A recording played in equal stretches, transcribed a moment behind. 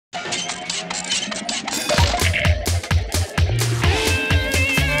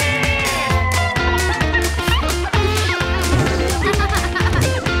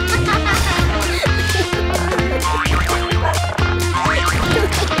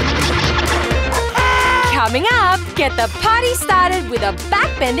Coming up, get the party started with a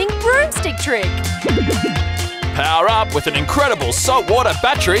backbending broomstick trick. Power up with an incredible saltwater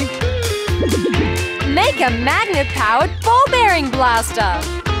battery. Make a magnet-powered ball-bearing blaster.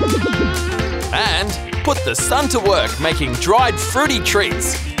 And put the sun to work making dried fruity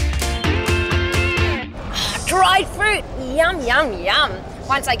treats. Dried fruit! Yum, yum, yum.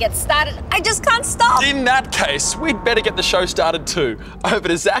 Once I get started, I just can't stop. In that case, we'd better get the show started too. Over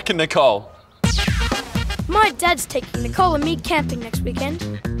to Zach and Nicole. My dad's taking Nicole and me camping next weekend.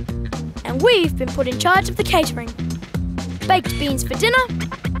 And we've been put in charge of the catering. Baked beans for dinner,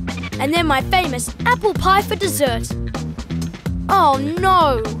 and then my famous apple pie for dessert. Oh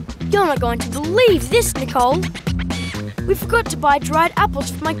no! You're not going to believe this, Nicole. We forgot to buy dried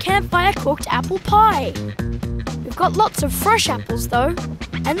apples for my campfire cooked apple pie. We've got lots of fresh apples though.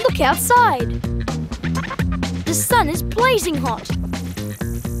 And look outside. The sun is blazing hot.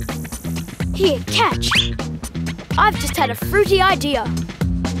 Here, catch. I've just had a fruity idea.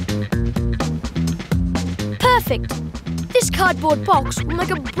 Perfect. This cardboard box will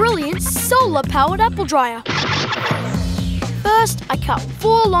make a brilliant solar-powered apple dryer. First, I cut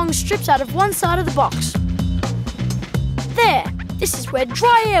 4 long strips out of one side of the box. There. This is where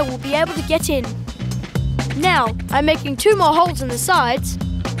dry air will be able to get in. Now, I'm making 2 more holes in the sides.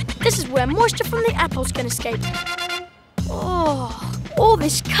 This is where moisture from the apples can escape. Oh, all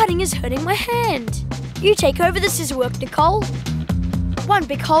this cutting is hurting my hand. You take over the scissor work, Nicole. 1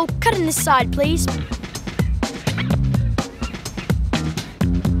 big hole cut in this side, please.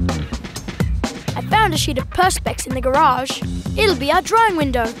 I found a sheet of perspex in the garage. It'll be our drying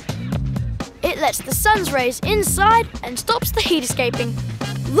window. It lets the sun's rays inside and stops the heat escaping.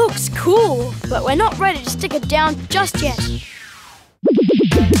 Looks cool, but we're not ready to stick it down just yet.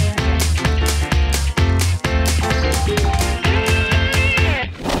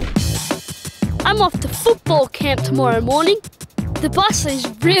 I'm off to football camp tomorrow morning. The bus is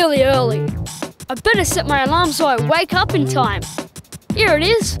really early. I better set my alarm so I wake up in time. Here it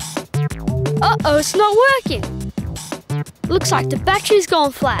is. Uh-oh, it's not working. Looks like the battery's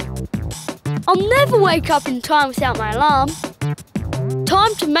gone flat. I'll never wake up in time without my alarm.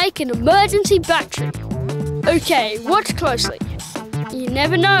 Time to make an emergency battery. Okay, watch closely. You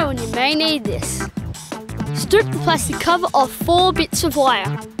never know when you may need this. Strip the plastic cover off 4 bits of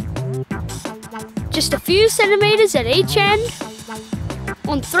wire. Just a few centimetres at each end.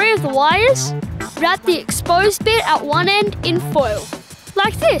 On 3 of the wires, wrap the exposed bit at one end in foil,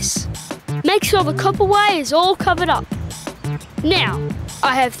 like this. Make sure the copper wire is all covered up. Now,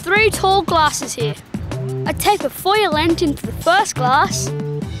 I have 3 tall glasses here. I tape a foil end into the first glass,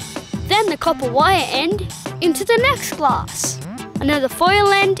 then the copper wire end into the next glass, another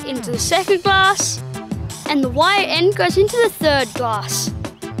foil end into the second glass, and the wire end goes into the third glass.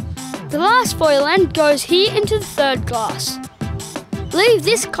 The last foil end goes here into the third glass. Leave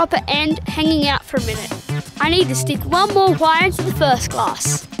this copper end hanging out for a minute. I need to stick 1 more wire into the first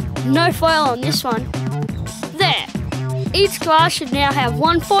glass. No foil on this one. There. Each glass should now have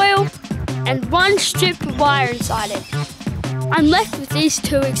 1 foil and 1 strip of wire inside it. I'm left with these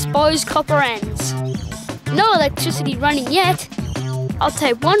 2 exposed copper ends. No electricity running yet. I'll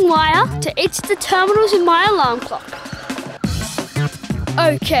tape 1 wire to each of the terminals in my alarm clock.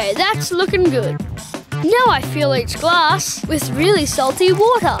 Okay, that's looking good. Now I fill each glass with really salty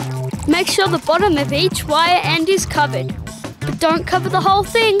water. Make sure the bottom of each wire end is covered, but don't cover the whole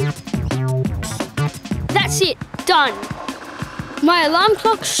thing. That's it, done. My alarm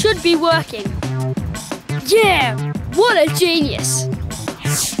clock should be working. Yeah, what a genius.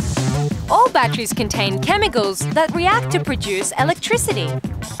 All batteries contain chemicals that react to produce electricity.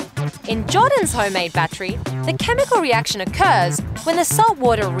 In Jordan's homemade battery, the chemical reaction occurs when the salt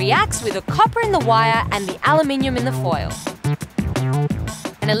water reacts with the copper in the wire and the aluminium in the foil.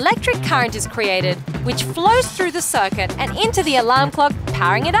 An electric current is created, which flows through the circuit and into the alarm clock,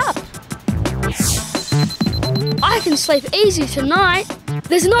 powering it up. I can sleep easy tonight.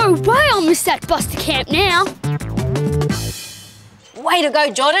 There's no way I'll miss that bus to camp now. Way to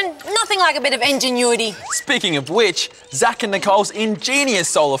go, Jordan. Nothing like a bit of ingenuity. Speaking of which, Zach and Nicole's ingenious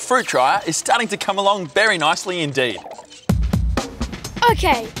solar fruit dryer is starting to come along very nicely indeed.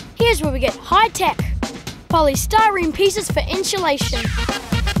 Okay, here's where we get high-tech. Polystyrene pieces for insulation.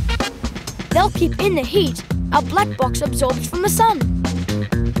 They'll keep in the heat our black box absorbs from the sun.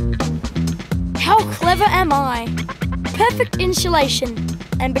 How clever am I? Perfect insulation.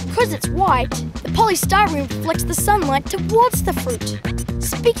 And because it's white, the polystyrene reflects the sunlight towards the fruit.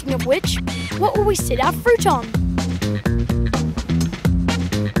 Speaking of which, what will we sit our fruit on?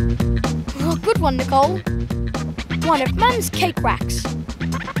 Oh, good one, Nicole. One of Mum's cake racks.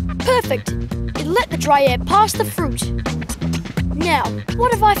 Perfect. It let the dry air past the fruit. Now,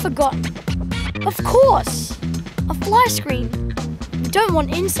 what have I forgotten? Of course! A fly screen. We don't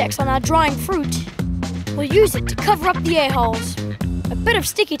want insects on our drying fruit. We'll use it to cover up the air holes. A bit of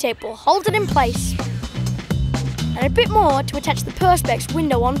sticky tape will hold it in place. And a bit more to attach the perspex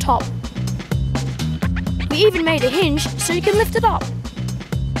window on top. We even made a hinge so you can lift it up.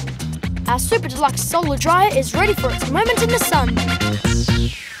 Our Super Deluxe Solar Dryer is ready for its moment in the sun.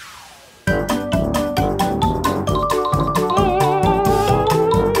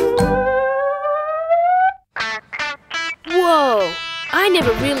 Whoa! I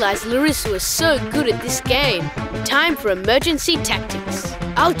never realized Larissa was so good at this game. Time for emergency tactics.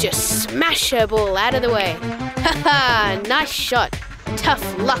 I'll just smash her ball out of the way. Haha, nice shot.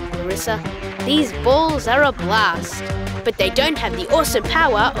 Tough luck, Larissa. These balls are a blast, but they don't have the awesome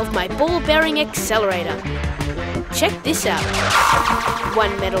power of my ball-bearing accelerator. Check this out.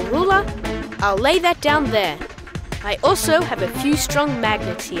 One metal ruler. I'll lay that down there. I also have a few strong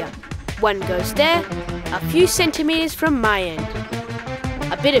magnets here. One goes there, a few centimeters from my end.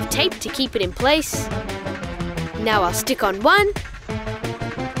 A bit of tape to keep it in place. Now I'll stick on 1,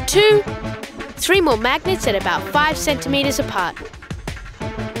 2, 3 more magnets at about 5 centimeters apart.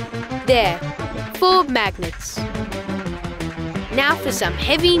 There, 4 magnets. Now for some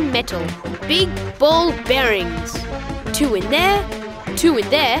heavy metal, big ball bearings. 2 in there, 2 in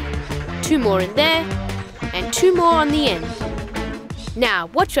there, 2 more in there, and 2 more on the end. Now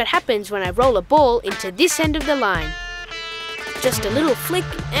watch what happens when I roll a ball into this end of the line. Just a little flick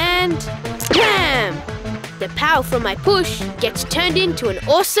and wham! The power from my push gets turned into an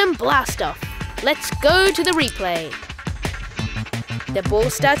awesome blast-off. Let's go to the replay. The ball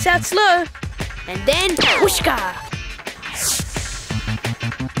starts out slow, and then whooshka!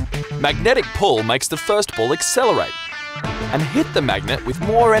 Magnetic pull makes the first ball accelerate and hit the magnet with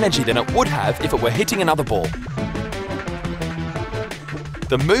more energy than it would have if it were hitting another ball.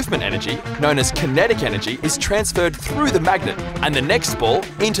 The movement energy, known as kinetic energy, is transferred through the magnet and the next ball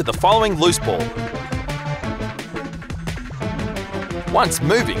into the following loose ball. Once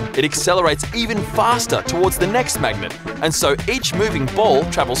moving, it accelerates even faster towards the next magnet, and so each moving ball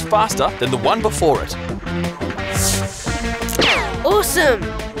travels faster than the one before it. Awesome!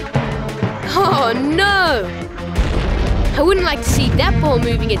 Oh no! I wouldn't like to see that ball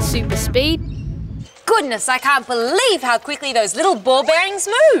moving at super speed. Goodness, I can't believe how quickly those little ball bearings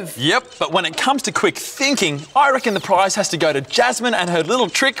move. Yep, but when it comes to quick thinking, I reckon the prize has to go to Jasmine and her little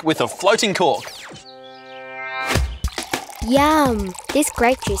trick with a floating cork. Yum! This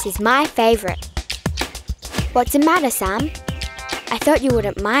grape juice is my favourite. What's the matter, Sam? I thought you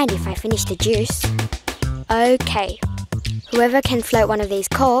wouldn't mind if I finished the juice. Okay. Whoever can float one of these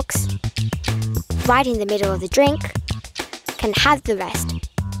corks, right in the middle of the drink, can have the rest.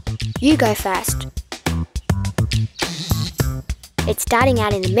 You go first. It's starting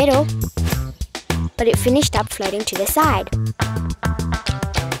out in the middle, but it finished up floating to the side.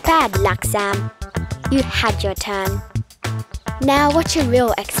 Bad luck, Sam. You had your turn. Now watch a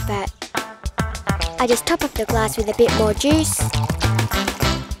real expert. I just top up the glass with a bit more juice.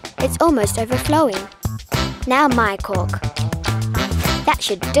 It's almost overflowing. Now my cork. That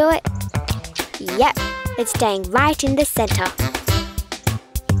should do it. Yep, it's staying right in the centre.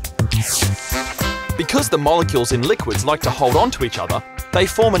 Because the molecules in liquids like to hold on to each other, they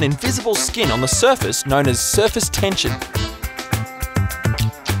form an invisible skin on the surface known as surface tension.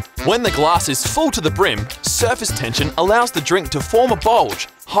 When the glass is full to the brim, surface tension allows the drink to form a bulge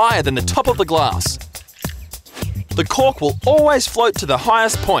higher than the top of the glass. The cork will always float to the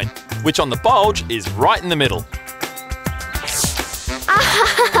highest point, which on the bulge is right in the middle.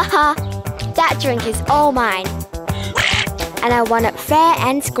 Ah, that drink is all mine. And I won it fair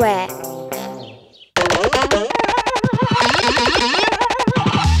and square.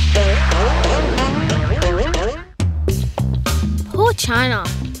 Poor China.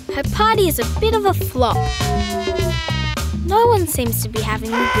 Her party is a bit of a flop. No one seems to be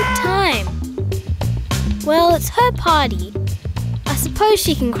having a good time. Well, it's her party. I suppose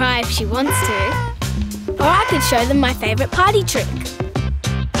she can cry if she wants to. Or I could show them my favourite party trick.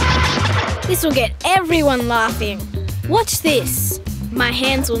 This will get everyone laughing. Watch this. My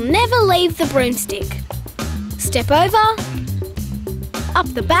hands will never leave the broomstick. Step over, up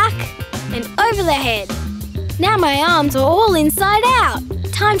the back, and over the head. Now my arms are all inside out.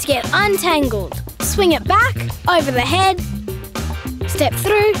 Time to get untangled. Swing it back, over the head, step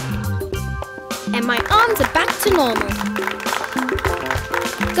through, and my arms are back to normal.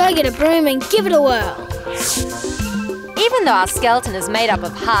 Go get a broom and give it a whirl. Even though our skeleton is made up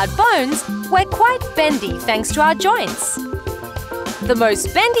of hard bones, we're quite bendy thanks to our joints. The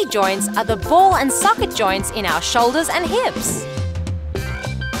most bendy joints are the ball and socket joints in our shoulders and hips.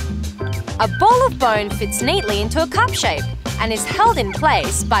 A ball of bone fits neatly into a cup shape and is held in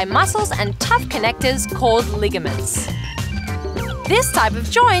place by muscles and tough connectors called ligaments. This type of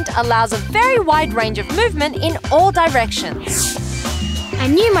joint allows a very wide range of movement in all directions. I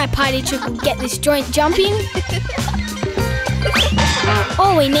knew my party trick would get this joint jumping.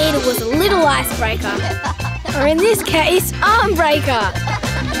 All we needed was a little icebreaker. Or in this case, arm breaker.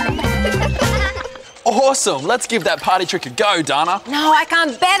 Awesome! Let's give that party trick a go, Dana. No, I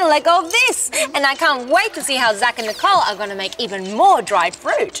can't bear to let go of this. And I can't wait to see how Zach and Nicole are going to make even more dried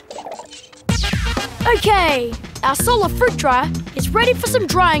fruit. Okay, our solar fruit dryer is ready for some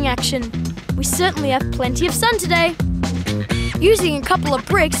drying action. We certainly have plenty of sun today. Using a couple of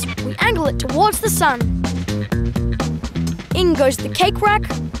bricks, we angle it towards the sun. In goes the cake rack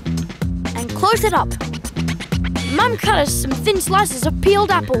and close it up. Mum cut us some thin slices of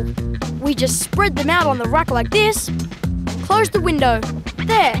peeled apple. We just spread them out on the rack like this and close the window.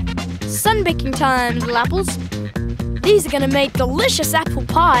 There, sun baking time, little apples. These are going to make delicious apple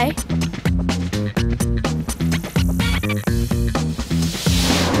pie.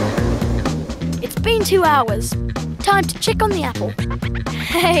 It's been 2 hours. Time to check on the apple.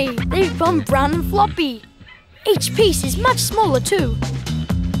 Hey, they've gone brown and floppy. Each piece is much smaller too.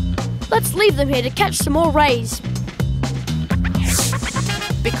 Let's leave them here to catch some more rays.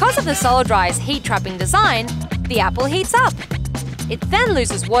 Because of the solar dryer's heat-trapping design, the apple heats up. It then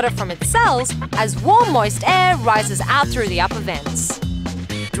loses water from its cells as warm, moist air rises out through the upper vents.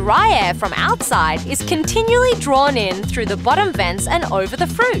 Dry air from outside is continually drawn in through the bottom vents and over the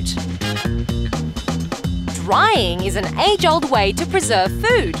fruit. Drying is an age-old way to preserve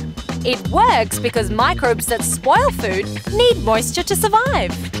food. It works because microbes that spoil food need moisture to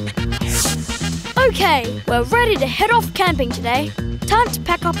survive. Okay, we're ready to head off camping today. Time to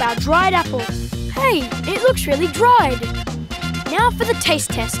pack up our dried apple. Hey, it looks really dried. Now for the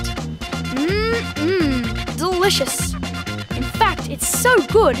taste test. Delicious. In fact, it's so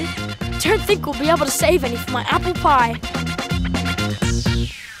good, I don't think we'll be able to save any for my apple pie.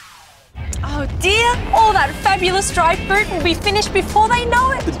 Oh dear, all that fabulous dried fruit will be finished before they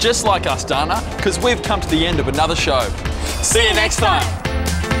know it. Just like us, Dana, because we've come to the end of another show. See you next time.